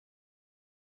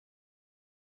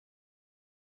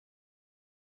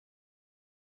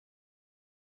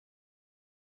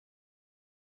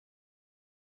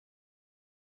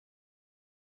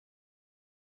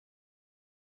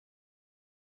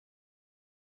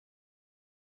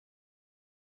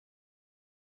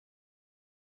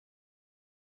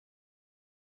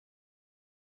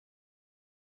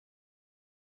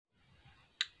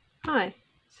Hi,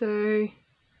 so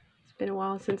it's been a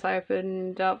while since I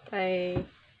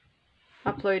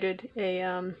uploaded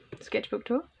a sketchbook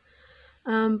tour,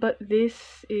 but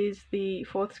this is the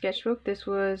 4th sketchbook. This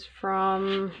was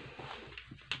from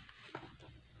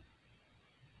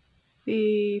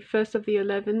the 1st of the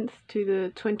 11th to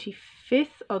the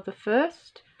 25th of the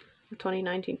 1st of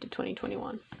 2019 to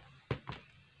 2021.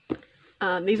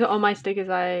 These are all my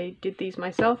stickers. I did these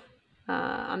myself.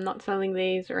 I'm not selling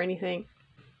these or anything.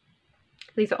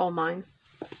 These are all mine,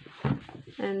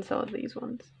 and so are these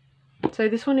ones. So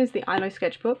this one is the I Know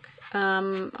Sketchbook.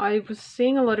 I was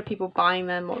seeing a lot of people buying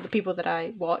them, or the people that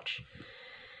I watch,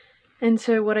 and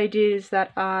so what I did is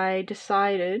that I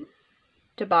decided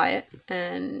to buy it,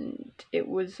 and it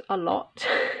was a lot.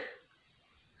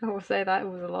 I will say that it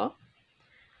was a lot,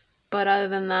 but other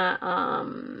than that,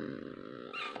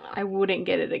 I wouldn't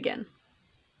get it again,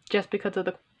 just because of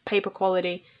the paper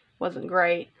quality wasn't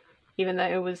great, even though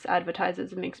it was advertised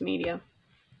as a mixed media.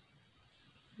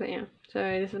 But yeah, so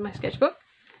this is my sketchbook.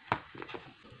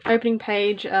 Opening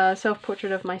page,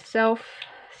 self-portrait of myself,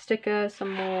 sticker,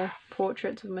 some more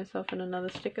portraits of myself and another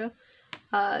sticker.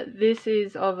 This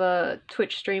is of a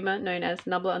Twitch streamer known as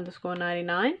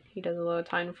Nubbler_99. He does a lot of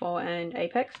Titanfall and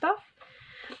Apex stuff.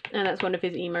 And that's one of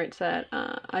his emotes that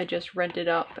I just rented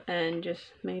up and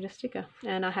just made a sticker.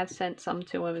 And I have sent some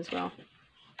to him as well.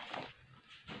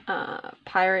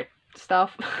 Pirate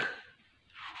stuff.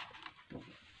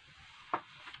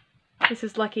 This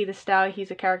is Lucky the Star.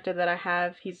 He's a character that I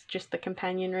have. He's just the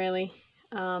companion, really.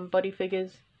 Body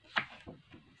figures.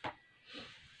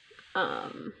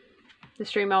 The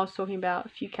stream I was talking about, a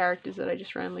few characters that I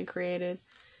just randomly created.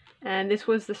 And this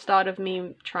was the start of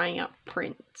me trying out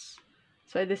prints.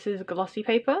 So this is glossy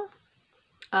paper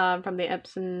from the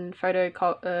Epson photo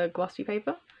glossy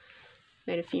paper.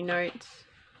 Made a few notes.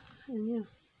 And yeah,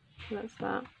 that's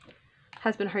that.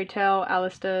 Hasbin Hotel,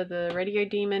 Alistair the Radio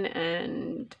Demon,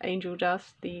 and Angel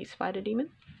Dust the Spider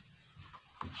Demon.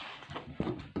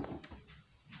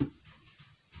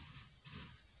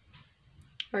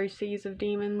 OCs of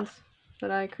demons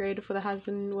that I created for the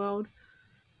Hasbin world.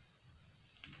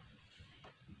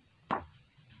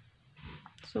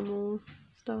 Some more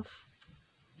stuff.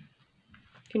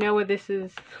 If you know where this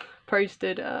is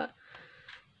posted,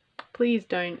 please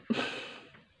don't.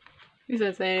 Please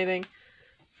don't say anything.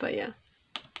 But yeah.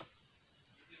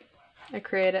 I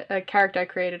created a character I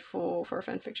created for a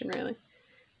fanfiction, really.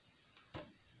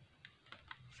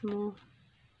 Some more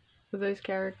of those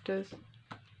characters.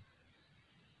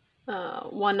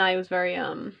 One night was very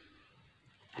how do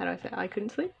I say it? I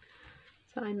couldn't sleep,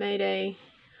 so I made a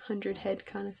 100 head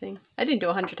kind of thing. I didn't do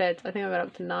 100 heads. I think I got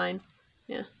up to 9.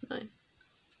 Yeah, 9.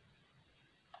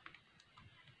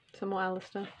 Some more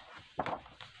Alistair.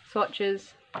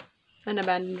 Swatches. An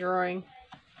abandoned drawing.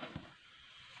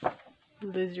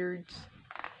 Lizards.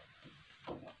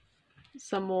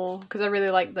 Some more, because I really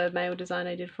like the male design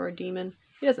I did for a demon.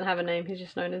 He doesn't have a name, he's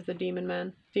just known as the Demon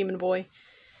Man, Demon Boy.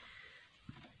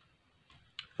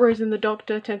 Rose and the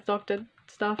Doctor, 10th Doctor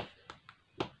stuff.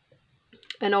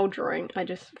 An old drawing, I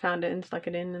just found it and stuck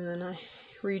it in, and then I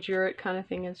redrew it kind of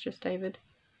thing as just David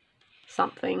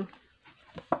something.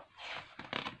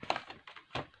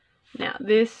 Now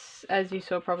this, as you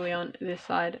saw probably on this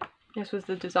side, this was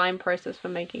the design process for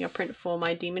making a print for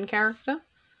my demon character.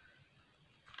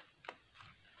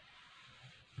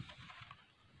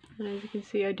 And as you can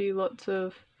see, I do lots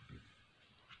of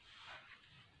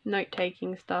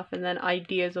note-taking stuff and then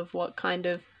ideas of what kind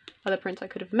of other prints I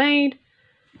could have made.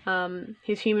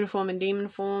 His human form and demon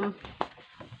form.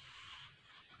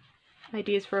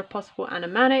 Ideas for a possible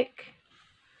animatic.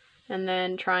 And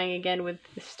then trying again with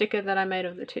the sticker that I made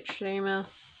of the Twitch streamer.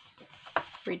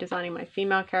 Redesigning my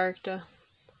female character.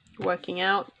 Working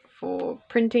out for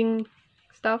printing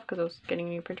stuff because I was getting a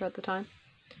new printer at the time.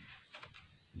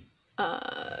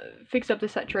 Fixed up the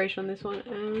saturation on this one,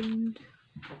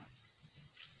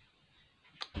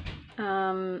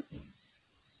 and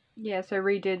yeah, so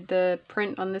redid the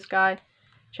print on this guy,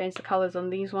 changed the colors on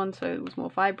these ones so it was more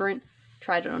vibrant.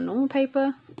 Tried it on normal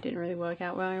paper, didn't really work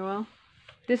out very well.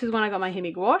 This is when I got my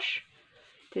Himi gouache,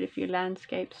 did a few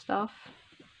landscape stuff,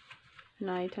 and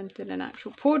I attempted an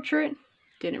actual portrait.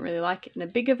 Didn't really like it in a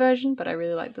bigger version, but I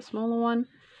really like the smaller one.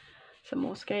 Some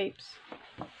more scapes.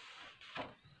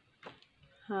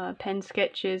 Pen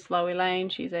sketches, Loey Lane.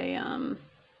 She's a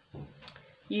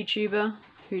YouTuber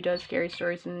who does scary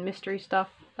stories and mystery stuff.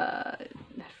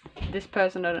 This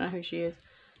person, I don't know who she is,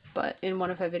 but in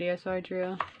one of her videos I drew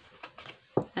her.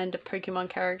 And a Pokemon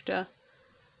character.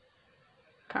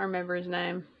 Can't remember his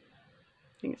name.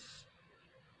 I think it's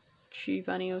Chew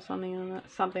Bunny or something like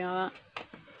that.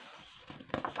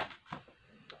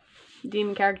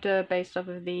 demon character based off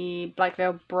of the Black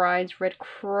Veil Bride's Red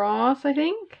Cross, I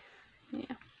think.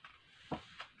 Yeah.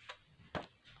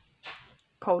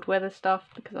 Cold weather stuff,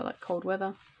 because I like cold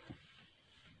weather.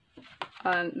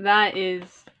 That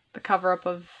is the cover up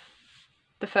of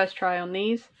the first try on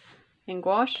these in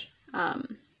gouache. I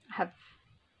have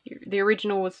the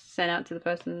original was sent out to the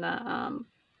person that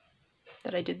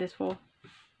that I did this for.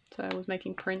 So I was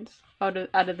making prints out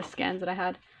of the scans that I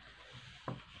had.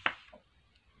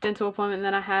 Dental appointment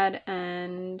that I had,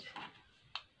 and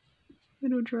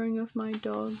little drawing of my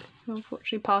dog who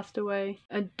unfortunately passed away.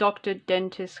 A doctor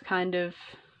dentist kind of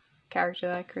character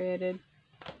that I created.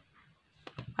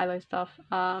 Hilo stuff.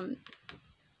 Can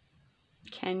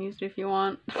use it if you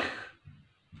want.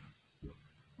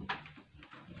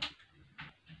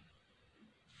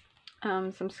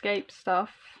 Some scape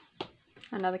stuff.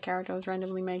 Another character I was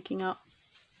randomly making up.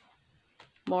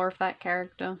 More of that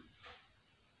character.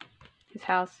 His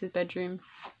house, his bedroom.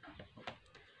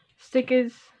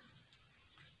 Stickers.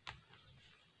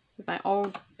 With my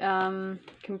old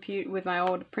with my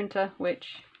old printer,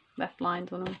 which left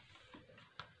lines on them.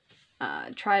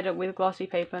 Tried it with glossy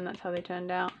paper, and that's how they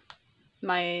turned out.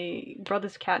 My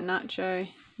brother's cat Nacho,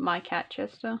 my cat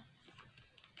Chester.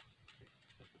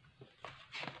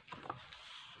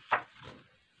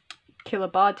 Killer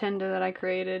bartender that I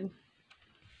created.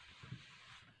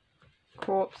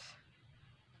 Corpse.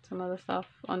 Some other stuff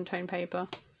on tone paper.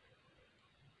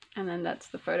 And then that's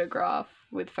the photograph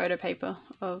with photo paper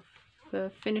of the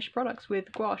finished products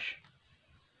with gouache.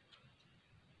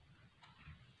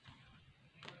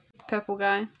 Purple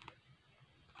guy.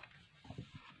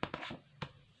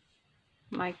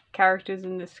 My characters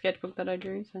in the sketchbook that I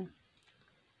drew. So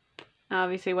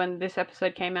obviously when this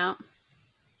episode came out,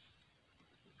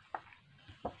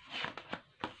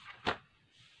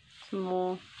 some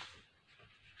more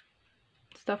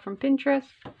stuff from Pinterest.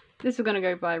 This is going to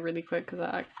go by really quick because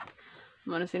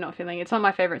I'm honestly not feeling it. It's not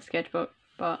my favourite sketchbook,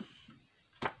 but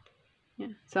yeah,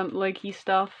 some low-key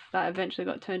stuff that eventually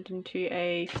got turned into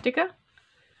a sticker.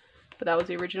 But that was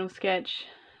the original sketch.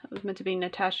 It was meant to be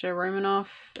Natasha Romanoff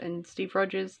and Steve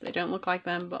Rogers. They don't look like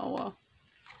them, but oh well.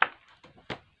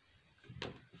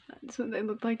 That's what they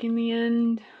looked like in the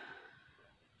end.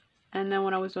 And then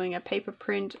when I was doing a paper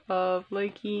print of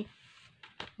Loki,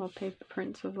 or paper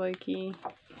prints of Loki,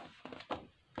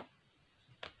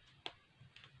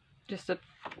 just a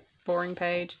boring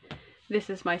page. This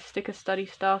is my sticker study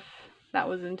stuff. That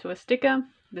was into a sticker.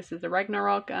 This is the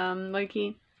Ragnarok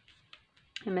Loki.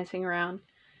 I'm messing around.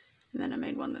 And then I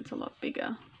made one that's a lot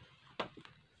bigger.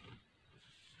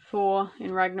 Thor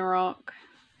in Ragnarok.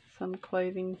 Some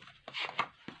clothing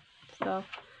stuff.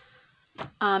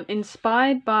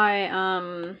 Inspired by,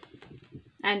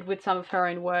 and with some of her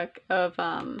own work of,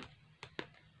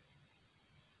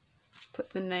 put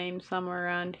the name somewhere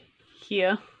around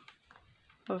here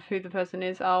of who the person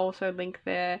is. I'll also link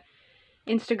their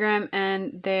Instagram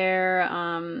and their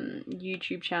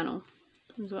YouTube channel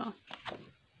as well.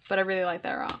 But I really like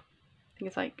their art. I think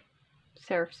it's like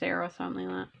Seraph Sarah or something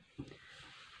like that.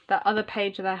 That other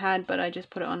page that I had, but I just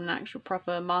put it on an actual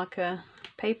proper marker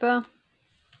paper.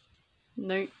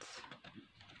 Notes.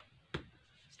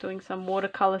 Just doing some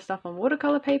watercolor stuff on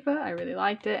watercolor paper. I really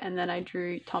liked it. And then I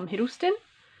drew Tom Hiddleston.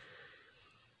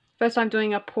 First time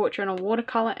doing a portrait on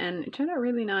watercolor, and it turned out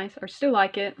really nice. I still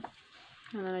like it.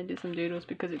 And then I did some doodles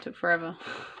because it took forever.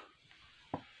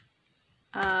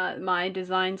 My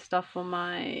design stuff for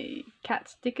my cat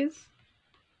stickers.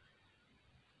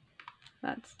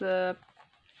 That's I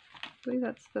believe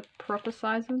that's the proper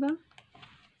size of them.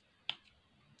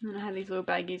 And I had these little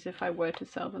baggies if I were to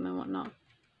sell them and whatnot.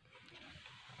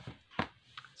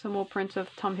 Some more prints of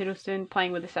Tom Hiddleston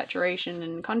playing with the saturation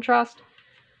and contrast.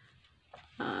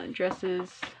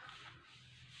 Dresses.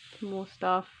 Some more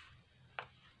stuff.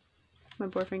 My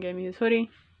boyfriend gave me his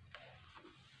hoodie.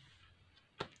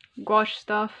 Gouache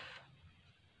stuff.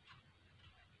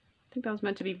 I think that was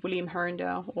meant to be William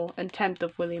Herondale, or an attempt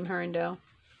of William Herondale.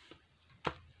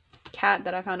 Cat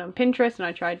that I found on Pinterest, and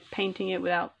I tried painting it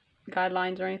without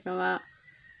guidelines or anything like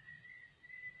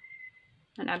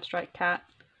that. An abstract cat.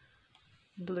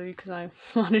 Blue, because I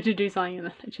wanted to do something, and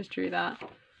then I just drew that.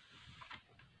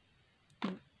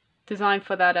 Design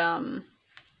for that,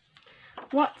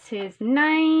 what's his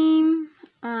name?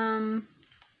 I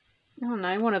don't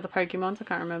know, one of the Pokemons, I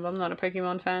can't remember. I'm not a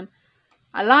Pokemon fan.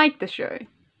 I like the show,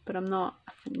 but I'm not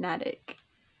a fanatic.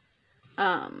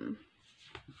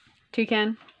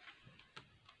 Toucan.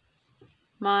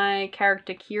 My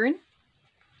character Kieran.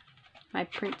 My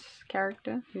prince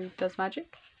character who does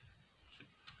magic.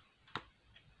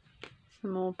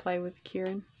 Some more play with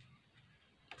Kieran.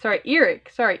 Sorry,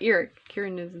 Eric. Sorry, Eric.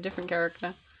 Kieran is a different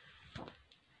character.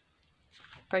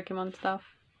 Pokemon stuff.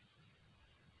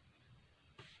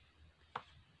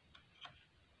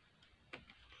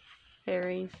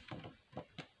 Fairies.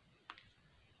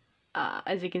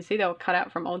 As you can see, they were cut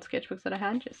out from old sketchbooks that I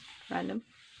had, just random.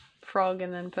 Frog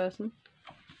and then person.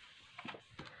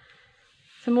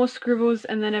 Some more scribbles,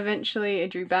 and then eventually I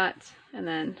drew bats, and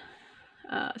then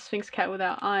a Sphinx cat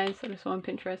without eyes that I saw on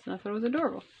Pinterest and I thought it was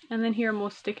adorable. And then here are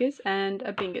more stickers and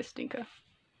a bingo stinker.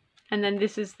 And then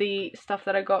this is the stuff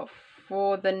that I got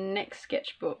for the next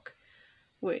sketchbook,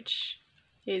 which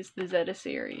is the Zeta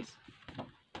series.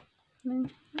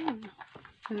 And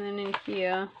then in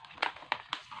here,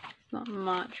 not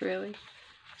much really.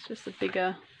 It's just a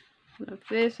bigger one of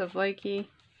this, of Loki.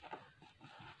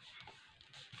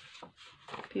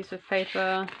 Piece of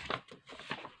paper.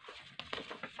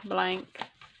 Blank.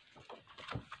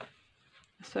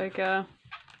 Ahsoka.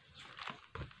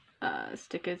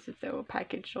 Stickers if they were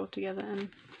packaged all together, and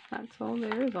that's all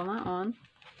there is on that one.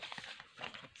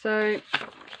 So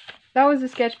that was the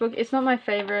sketchbook. It's not my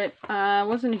favorite. I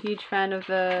wasn't a huge fan of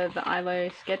the ILO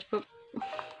sketchbook,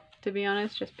 to be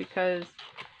honest, just because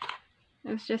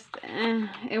it was just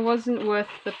it wasn't worth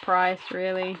the price,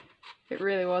 really. It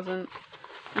really wasn't.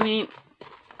 I mean,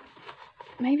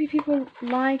 maybe people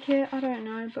like it, I don't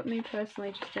know, but me personally,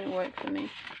 it just didn't work for me.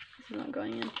 This is not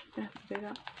going in. I have to do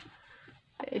that.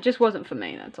 It just wasn't for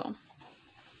me, that's all.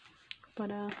 But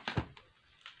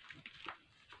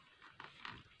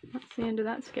that's the end of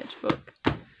that sketchbook.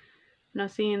 And I'll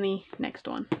see you in the next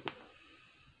one.